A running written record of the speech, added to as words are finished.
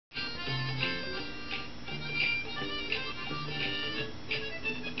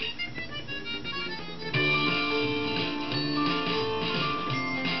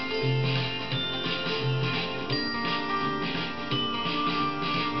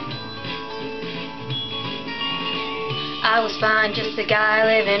I was fine, just a guy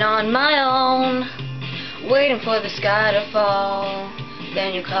living on my own, waiting for the sky to fall.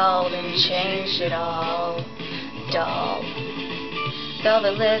 Then you called and changed it all, doll.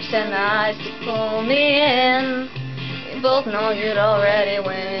 Velvet lips and the eyes to pull me in. We both know you'd already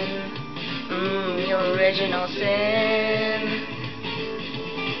win. Your original sin.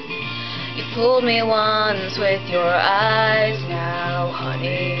 You fooled me once with your eyes, now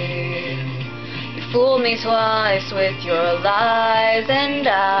honey. You fooled me twice with your lies, and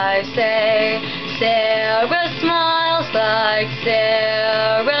I say, Sarah smiles like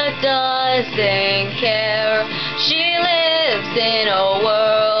Sarah doesn't care. She lives in a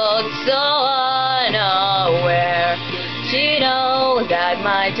world so unaware. She knows that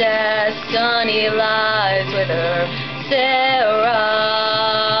my destiny lies with her, Sarah.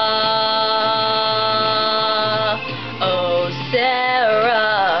 Oh, Sarah,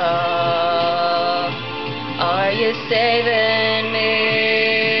 are you saving me?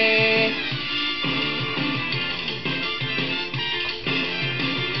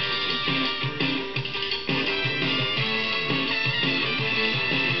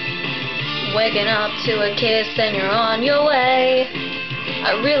 Waking up to a kiss and you're on your way.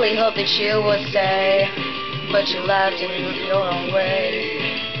 I really hope that you would stay, but you left in your own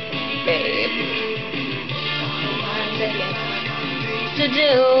way, babe. I'm taking to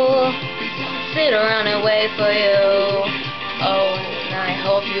do, sit around and wait for you. Oh, and I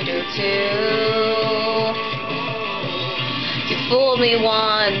hope you do too. You fooled me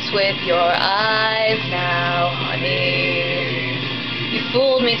once with your eyes, now honey. You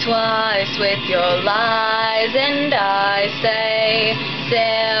fooled me twice with your lies, and I say,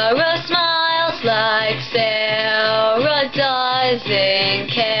 Sarah smiles like Sarah doesn't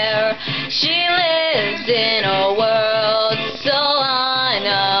care. She lives in a world so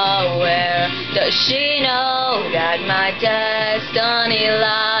unaware. Does she know that my destiny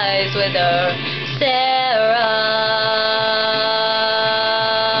lies with her, Sarah?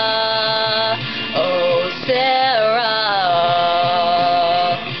 Oh, Sarah,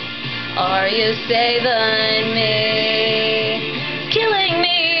 are you saving me? Killing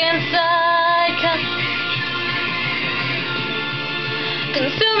me inside,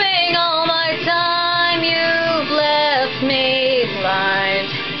 consuming all my time. You've left me blind,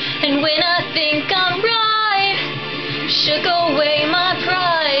 and when I think I'm right, shook away my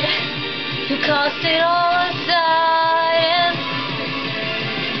pride. You cast it all aside.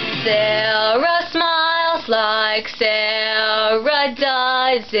 Sarah smiles like Sarah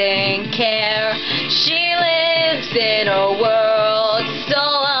doesn't care. She lives in a world so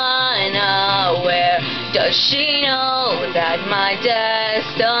unaware. Does she know that my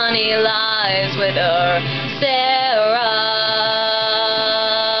destiny lies with her, Sarah?